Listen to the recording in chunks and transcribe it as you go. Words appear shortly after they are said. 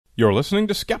You're listening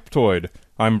to Skeptoid.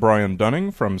 I'm Brian Dunning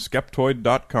from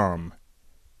Skeptoid.com.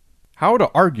 How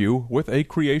to argue with a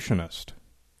creationist.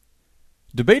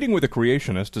 Debating with a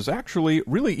creationist is actually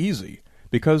really easy,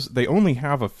 because they only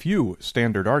have a few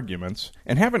standard arguments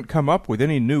and haven't come up with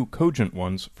any new cogent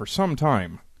ones for some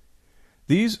time.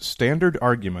 These standard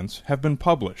arguments have been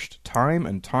published time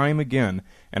and time again,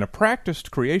 and a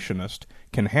practiced creationist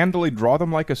can handily draw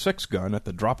them like a six-gun at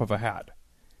the drop of a hat.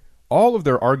 All of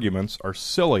their arguments are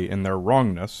silly in their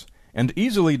wrongness and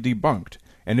easily debunked,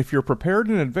 and if you're prepared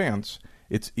in advance,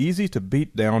 it's easy to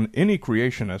beat down any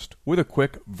creationist with a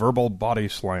quick verbal body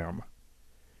slam.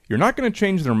 You're not going to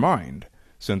change their mind,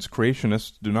 since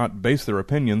creationists do not base their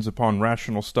opinions upon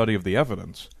rational study of the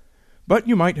evidence, but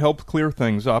you might help clear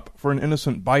things up for an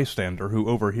innocent bystander who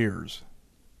overhears.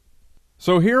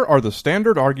 So here are the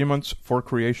standard arguments for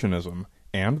creationism,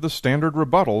 and the standard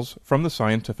rebuttals from the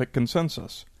scientific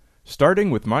consensus. Starting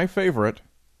with my favorite,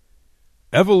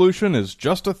 evolution is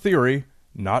just a theory,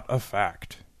 not a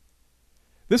fact.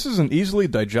 This is an easily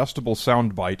digestible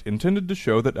soundbite intended to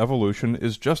show that evolution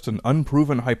is just an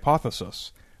unproven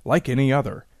hypothesis, like any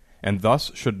other, and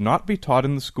thus should not be taught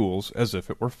in the schools as if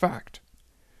it were fact.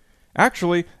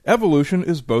 Actually, evolution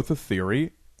is both a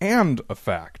theory and a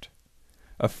fact.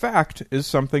 A fact is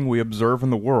something we observe in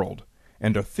the world,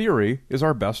 and a theory is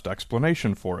our best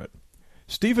explanation for it.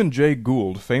 Stephen Jay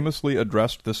Gould famously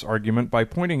addressed this argument by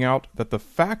pointing out that the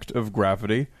fact of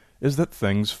gravity is that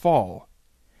things fall,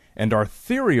 and our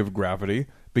theory of gravity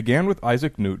began with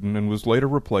Isaac Newton and was later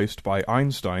replaced by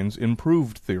Einstein's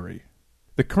improved theory.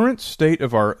 The current state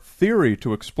of our theory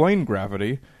to explain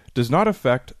gravity does not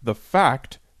affect the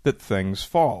fact that things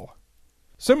fall.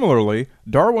 Similarly,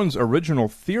 Darwin's original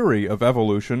theory of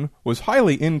evolution was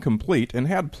highly incomplete and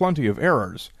had plenty of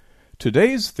errors.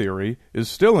 Today's theory is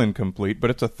still incomplete,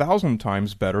 but it's 1,000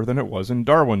 times better than it was in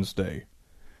Darwin's day.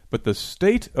 But the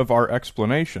state of our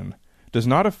explanation does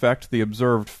not affect the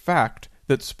observed fact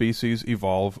that species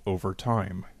evolve over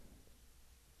time.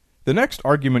 The next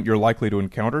argument you're likely to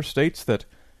encounter states that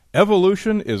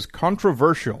evolution is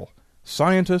controversial.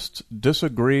 Scientists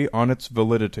disagree on its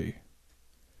validity.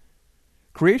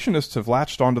 Creationists have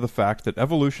latched onto the fact that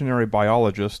evolutionary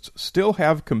biologists still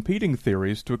have competing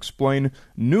theories to explain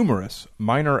numerous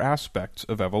minor aspects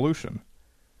of evolution.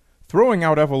 Throwing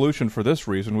out evolution for this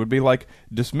reason would be like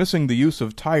dismissing the use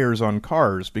of tires on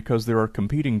cars because there are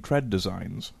competing tread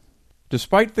designs.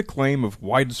 Despite the claim of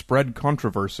widespread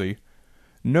controversy,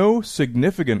 no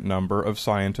significant number of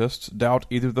scientists doubt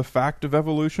either the fact of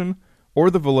evolution or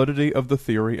the validity of the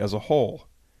theory as a whole.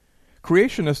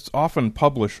 Creationists often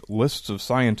publish lists of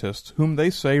scientists whom they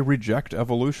say reject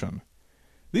evolution.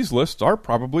 These lists are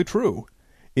probably true.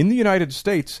 In the United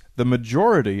States, the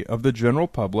majority of the general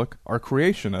public are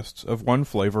creationists of one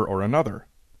flavor or another.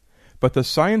 But the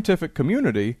scientific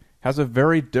community has a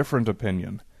very different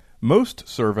opinion. Most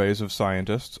surveys of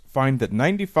scientists find that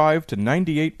 95 to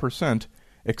 98%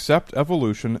 accept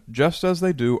evolution just as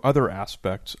they do other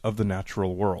aspects of the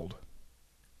natural world.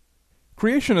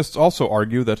 Creationists also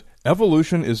argue that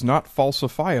evolution is not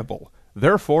falsifiable,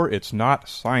 therefore it's not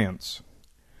science.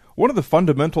 One of the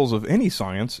fundamentals of any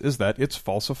science is that it's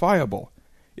falsifiable.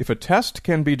 If a test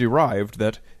can be derived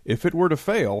that, if it were to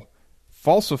fail,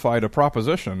 falsified a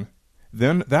proposition,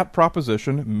 then that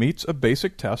proposition meets a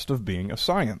basic test of being a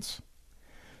science.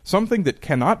 Something that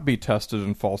cannot be tested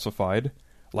and falsified,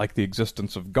 like the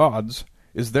existence of gods,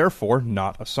 is therefore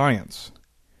not a science.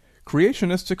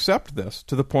 Creationists accept this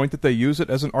to the point that they use it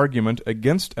as an argument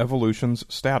against evolution's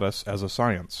status as a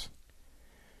science.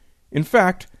 In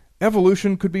fact,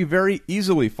 evolution could be very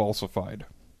easily falsified.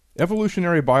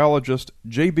 Evolutionary biologist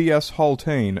J.B.S.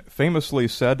 Haldane famously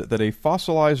said that a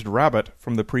fossilized rabbit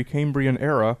from the Precambrian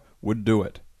era would do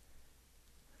it.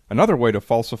 Another way to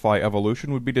falsify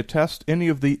evolution would be to test any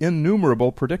of the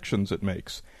innumerable predictions it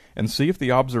makes, and see if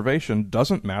the observation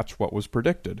doesn't match what was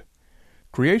predicted.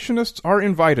 Creationists are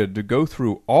invited to go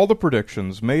through all the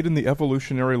predictions made in the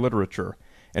evolutionary literature,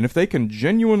 and if they can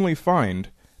genuinely find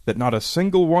that not a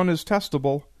single one is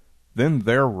testable, then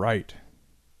they're right.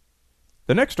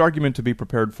 The next argument to be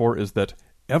prepared for is that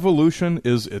evolution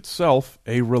is itself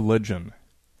a religion.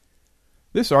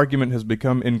 This argument has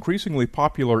become increasingly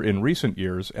popular in recent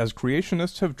years as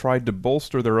creationists have tried to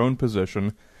bolster their own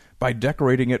position by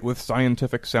decorating it with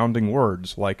scientific-sounding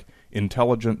words like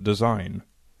intelligent design.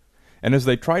 And as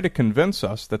they try to convince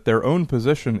us that their own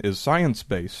position is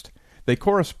science-based, they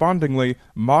correspondingly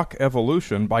mock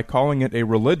evolution by calling it a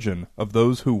religion of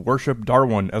those who worship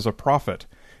Darwin as a prophet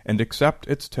and accept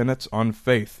its tenets on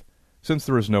faith, since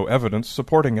there is no evidence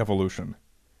supporting evolution.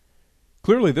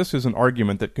 Clearly this is an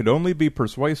argument that could only be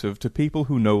persuasive to people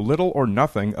who know little or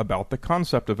nothing about the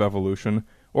concept of evolution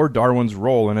or Darwin's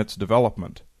role in its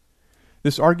development.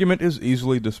 This argument is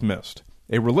easily dismissed.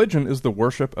 A religion is the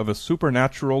worship of a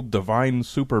supernatural, divine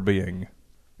superbeing,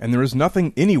 and there is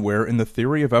nothing anywhere in the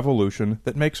theory of evolution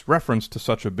that makes reference to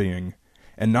such a being,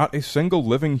 and not a single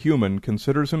living human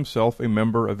considers himself a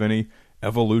member of any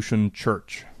evolution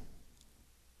church.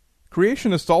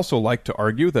 Creationists also like to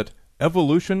argue that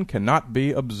evolution cannot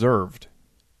be observed.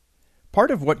 Part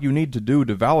of what you need to do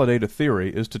to validate a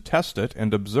theory is to test it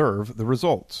and observe the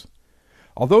results.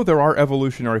 Although there are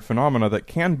evolutionary phenomena that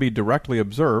can be directly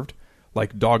observed,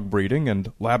 like dog breeding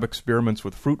and lab experiments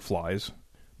with fruit flies,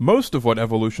 most of what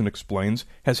evolution explains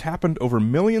has happened over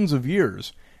millions of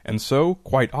years, and so,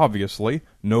 quite obviously,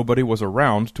 nobody was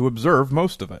around to observe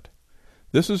most of it.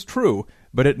 This is true,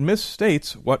 but it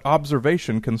misstates what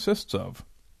observation consists of.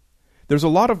 There's a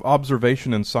lot of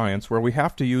observation in science where we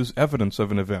have to use evidence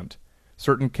of an event,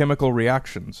 certain chemical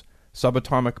reactions,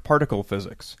 subatomic particle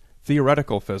physics,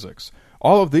 theoretical physics.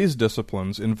 All of these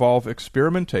disciplines involve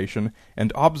experimentation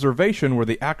and observation where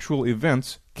the actual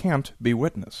events can't be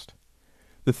witnessed.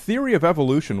 The theory of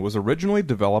evolution was originally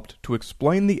developed to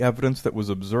explain the evidence that was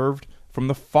observed from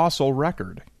the fossil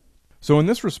record. So in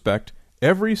this respect,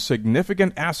 every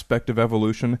significant aspect of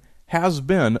evolution has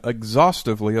been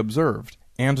exhaustively observed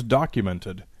and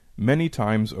documented many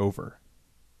times over.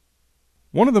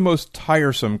 One of the most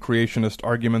tiresome creationist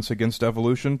arguments against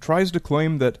evolution tries to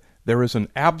claim that there is an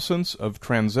absence of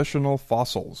transitional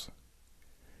fossils.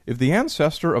 If the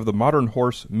ancestor of the modern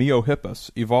horse Miohippus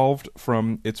evolved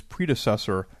from its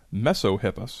predecessor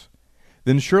Mesohippus,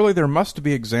 then surely there must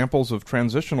be examples of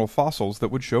transitional fossils that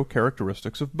would show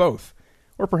characteristics of both,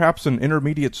 or perhaps an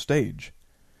intermediate stage.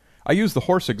 I use the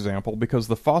horse example because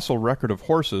the fossil record of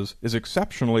horses is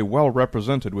exceptionally well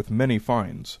represented with many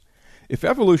finds. If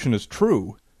evolution is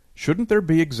true, shouldn't there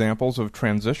be examples of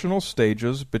transitional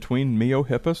stages between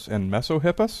Miohippus and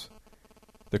Mesohippus?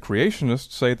 The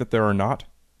creationists say that there are not.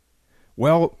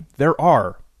 Well, there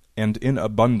are, and in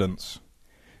abundance.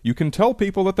 You can tell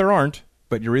people that there aren't,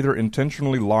 but you're either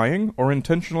intentionally lying or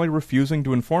intentionally refusing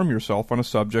to inform yourself on a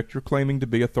subject you're claiming to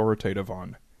be authoritative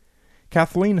on.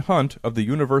 Kathleen Hunt of the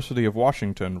University of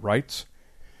Washington writes,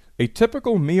 "A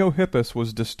typical Miohippus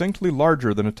was distinctly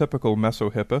larger than a typical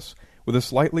Mesohippus, with a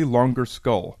slightly longer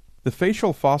skull. The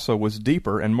facial fossa was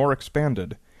deeper and more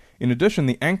expanded. In addition,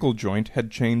 the ankle joint had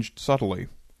changed subtly.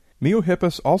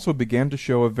 Miohippus also began to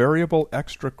show a variable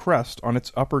extra crest on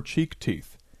its upper cheek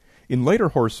teeth. In later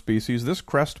horse species, this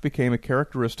crest became a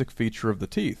characteristic feature of the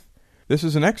teeth. This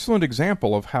is an excellent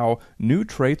example of how new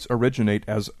traits originate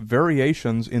as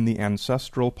variations in the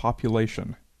ancestral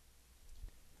population."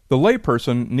 The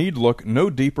layperson need look no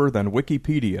deeper than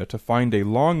Wikipedia to find a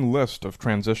long list of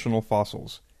transitional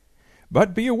fossils.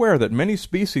 But be aware that many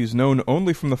species known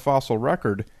only from the fossil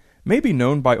record may be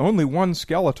known by only one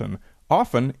skeleton,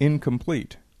 often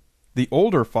incomplete. The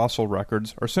older fossil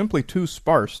records are simply too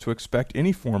sparse to expect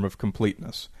any form of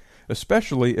completeness,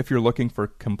 especially if you're looking for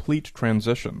complete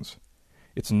transitions.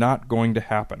 It's not going to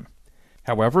happen.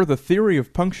 However, the theory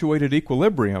of punctuated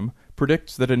equilibrium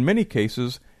predicts that in many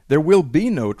cases there will be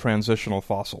no transitional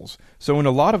fossils, so in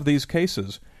a lot of these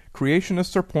cases,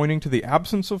 creationists are pointing to the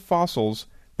absence of fossils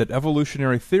that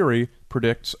evolutionary theory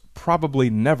predicts probably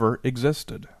never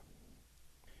existed.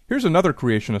 Here's another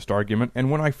creationist argument,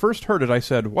 and when I first heard it I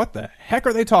said, what the heck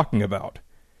are they talking about?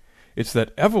 It's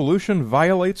that evolution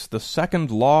violates the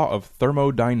second law of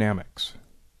thermodynamics.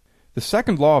 The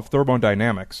second law of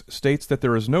thermodynamics states that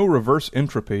there is no reverse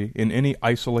entropy in any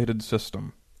isolated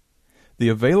system. The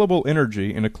available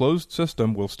energy in a closed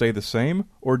system will stay the same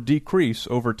or decrease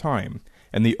over time,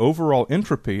 and the overall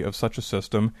entropy of such a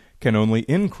system can only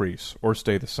increase or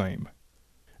stay the same.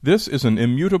 This is an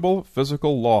immutable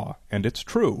physical law, and it's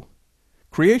true.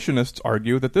 Creationists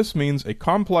argue that this means a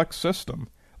complex system,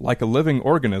 like a living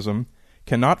organism,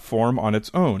 cannot form on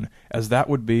its own, as that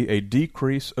would be a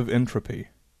decrease of entropy.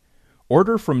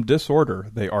 Order from disorder,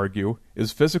 they argue,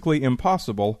 is physically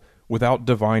impossible without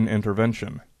divine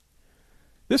intervention.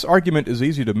 This argument is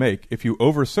easy to make if you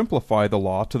oversimplify the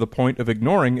law to the point of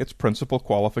ignoring its principal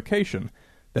qualification,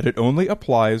 that it only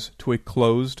applies to a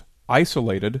closed,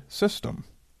 isolated system.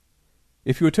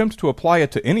 If you attempt to apply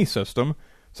it to any system,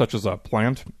 such as a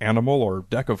plant, animal, or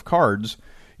deck of cards,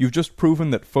 you've just proven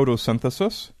that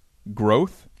photosynthesis,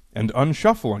 growth, and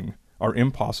unshuffling are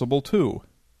impossible too.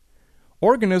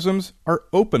 Organisms are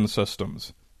open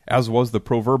systems, as was the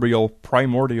proverbial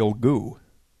primordial goo,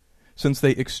 since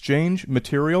they exchange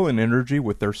material and energy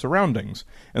with their surroundings,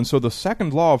 and so the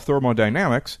second law of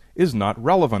thermodynamics is not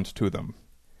relevant to them.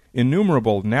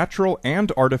 innumerable natural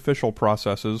and artificial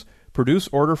processes produce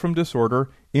order from disorder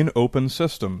in open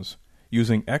systems,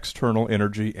 using external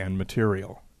energy and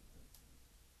material.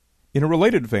 In a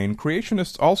related vein,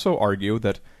 creationists also argue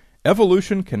that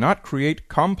evolution cannot create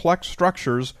complex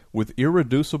structures with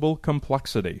irreducible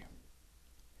complexity.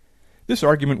 This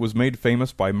argument was made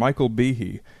famous by Michael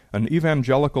Behe, an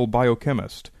evangelical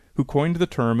biochemist, who coined the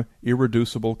term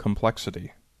irreducible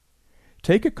complexity.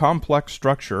 Take a complex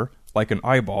structure, like an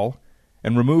eyeball,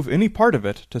 and remove any part of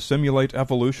it to simulate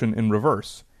evolution in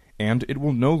reverse, and it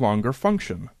will no longer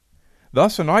function.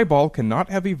 Thus, an eyeball cannot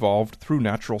have evolved through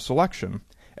natural selection,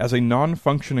 as a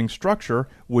non-functioning structure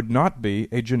would not be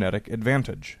a genetic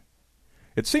advantage.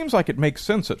 It seems like it makes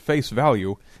sense at face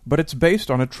value, but it's based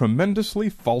on a tremendously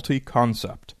faulty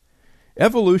concept.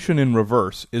 Evolution in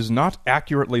reverse is not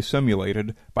accurately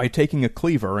simulated by taking a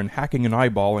cleaver and hacking an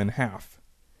eyeball in half.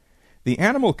 The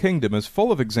animal kingdom is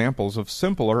full of examples of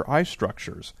simpler eye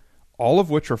structures, all of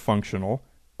which are functional,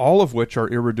 all of which are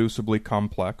irreducibly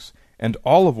complex, and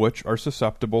all of which are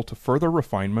susceptible to further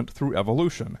refinement through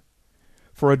evolution.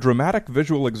 For a dramatic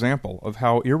visual example of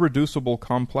how irreducible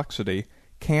complexity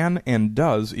can and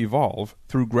does evolve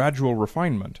through gradual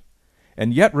refinement,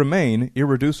 and yet remain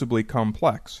irreducibly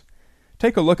complex,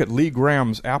 take a look at Lee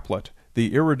Graham's applet,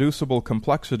 the Irreducible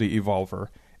Complexity Evolver,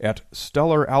 at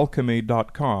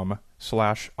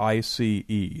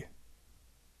stellaralchemy.com/ICE.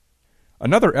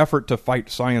 Another effort to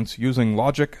fight science using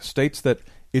logic states that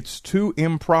it's too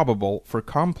improbable for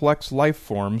complex life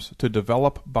forms to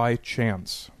develop by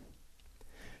chance.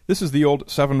 This is the old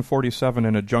 747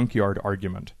 in a junkyard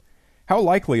argument. How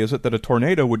likely is it that a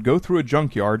tornado would go through a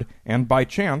junkyard and, by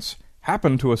chance,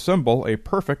 happen to assemble a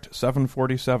perfect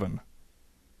 747?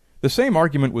 The same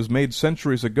argument was made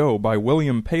centuries ago by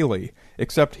William Paley,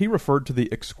 except he referred to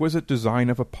the exquisite design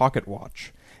of a pocket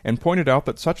watch, and pointed out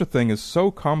that such a thing is so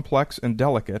complex and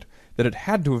delicate that it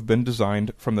had to have been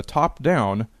designed from the top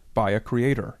down by a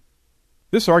creator.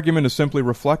 This argument is simply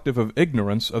reflective of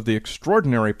ignorance of the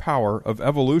extraordinary power of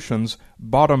evolution's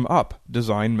bottom-up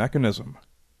design mechanism.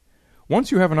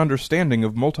 Once you have an understanding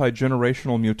of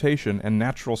multi-generational mutation and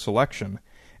natural selection,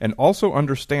 and also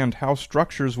understand how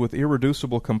structures with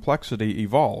irreducible complexity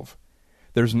evolve,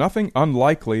 there's nothing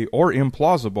unlikely or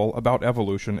implausible about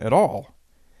evolution at all.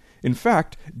 In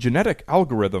fact, genetic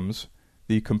algorithms,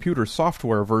 the computer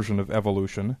software version of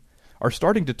evolution, are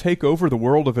starting to take over the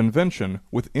world of invention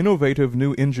with innovative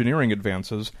new engineering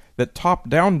advances that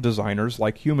top-down designers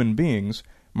like human beings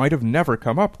might have never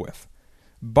come up with.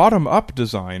 Bottom-up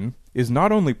design is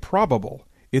not only probable,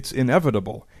 it's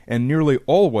inevitable, and nearly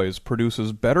always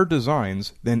produces better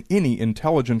designs than any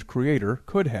intelligent creator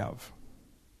could have.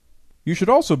 You should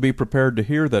also be prepared to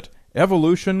hear that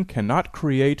evolution cannot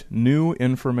create new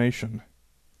information.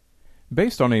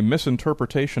 Based on a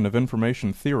misinterpretation of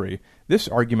information theory, this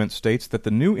argument states that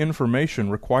the new information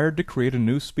required to create a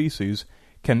new species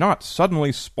cannot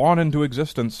suddenly spawn into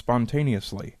existence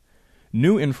spontaneously.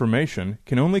 New information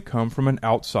can only come from an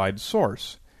outside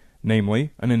source,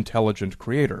 namely an intelligent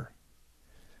creator.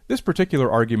 This particular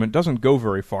argument doesn't go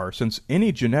very far, since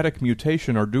any genetic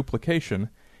mutation or duplication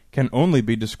can only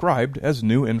be described as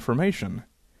new information.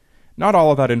 Not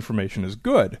all of that information is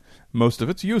good, most of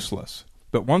it's useless,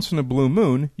 but once in a blue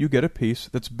moon you get a piece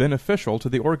that's beneficial to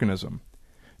the organism.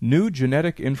 New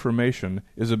genetic information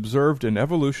is observed in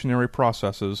evolutionary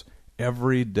processes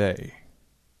every day.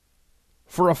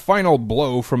 For a final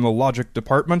blow from the logic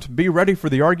department, be ready for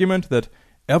the argument that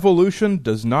evolution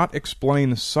does not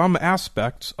explain some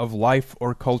aspects of life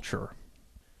or culture.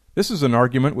 This is an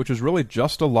argument which is really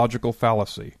just a logical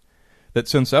fallacy, that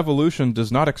since evolution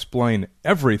does not explain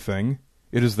everything,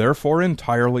 it is therefore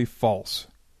entirely false.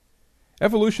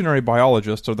 Evolutionary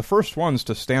biologists are the first ones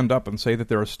to stand up and say that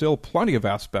there are still plenty of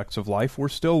aspects of life we're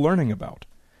still learning about.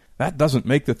 That doesn't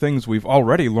make the things we've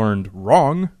already learned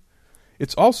wrong.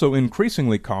 It's also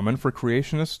increasingly common for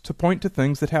creationists to point to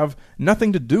things that have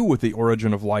nothing to do with the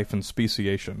origin of life and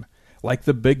speciation, like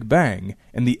the Big Bang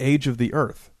and the age of the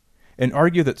Earth, and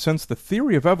argue that since the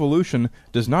theory of evolution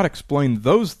does not explain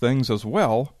those things as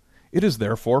well, it is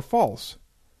therefore false.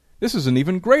 This is an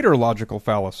even greater logical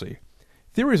fallacy.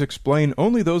 Theories explain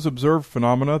only those observed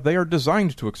phenomena they are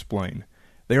designed to explain.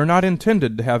 They are not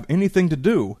intended to have anything to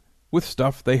do with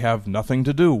stuff they have nothing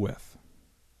to do with.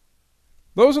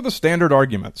 Those are the standard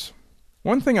arguments.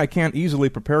 One thing I can't easily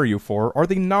prepare you for are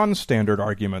the non-standard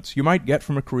arguments you might get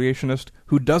from a creationist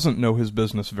who doesn't know his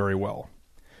business very well.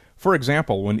 For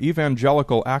example, when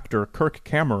evangelical actor Kirk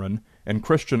Cameron and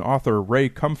Christian author Ray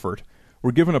Comfort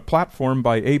were given a platform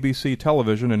by ABC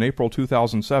Television in April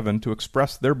 2007 to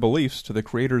express their beliefs to the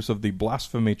creators of the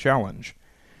Blasphemy Challenge,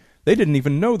 They didn't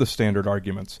even know the standard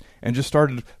arguments, and just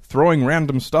started throwing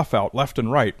random stuff out left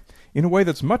and right, in a way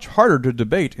that's much harder to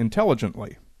debate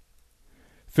intelligently.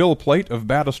 Phil Plait of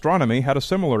Bad Astronomy had a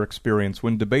similar experience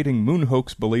when debating moon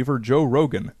hoax believer Joe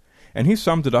Rogan, and he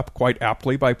summed it up quite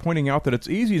aptly by pointing out that it's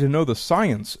easy to know the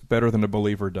science better than a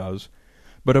believer does,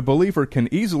 but a believer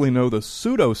can easily know the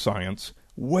pseudoscience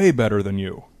way better than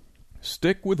you.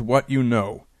 Stick with what you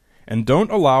know, and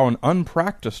don't allow an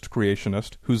unpracticed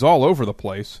creationist who's all over the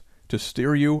place to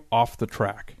steer you off the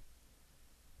track.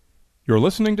 You're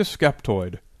listening to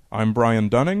Skeptoid. I'm Brian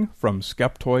Dunning from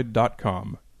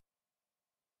Skeptoid.com.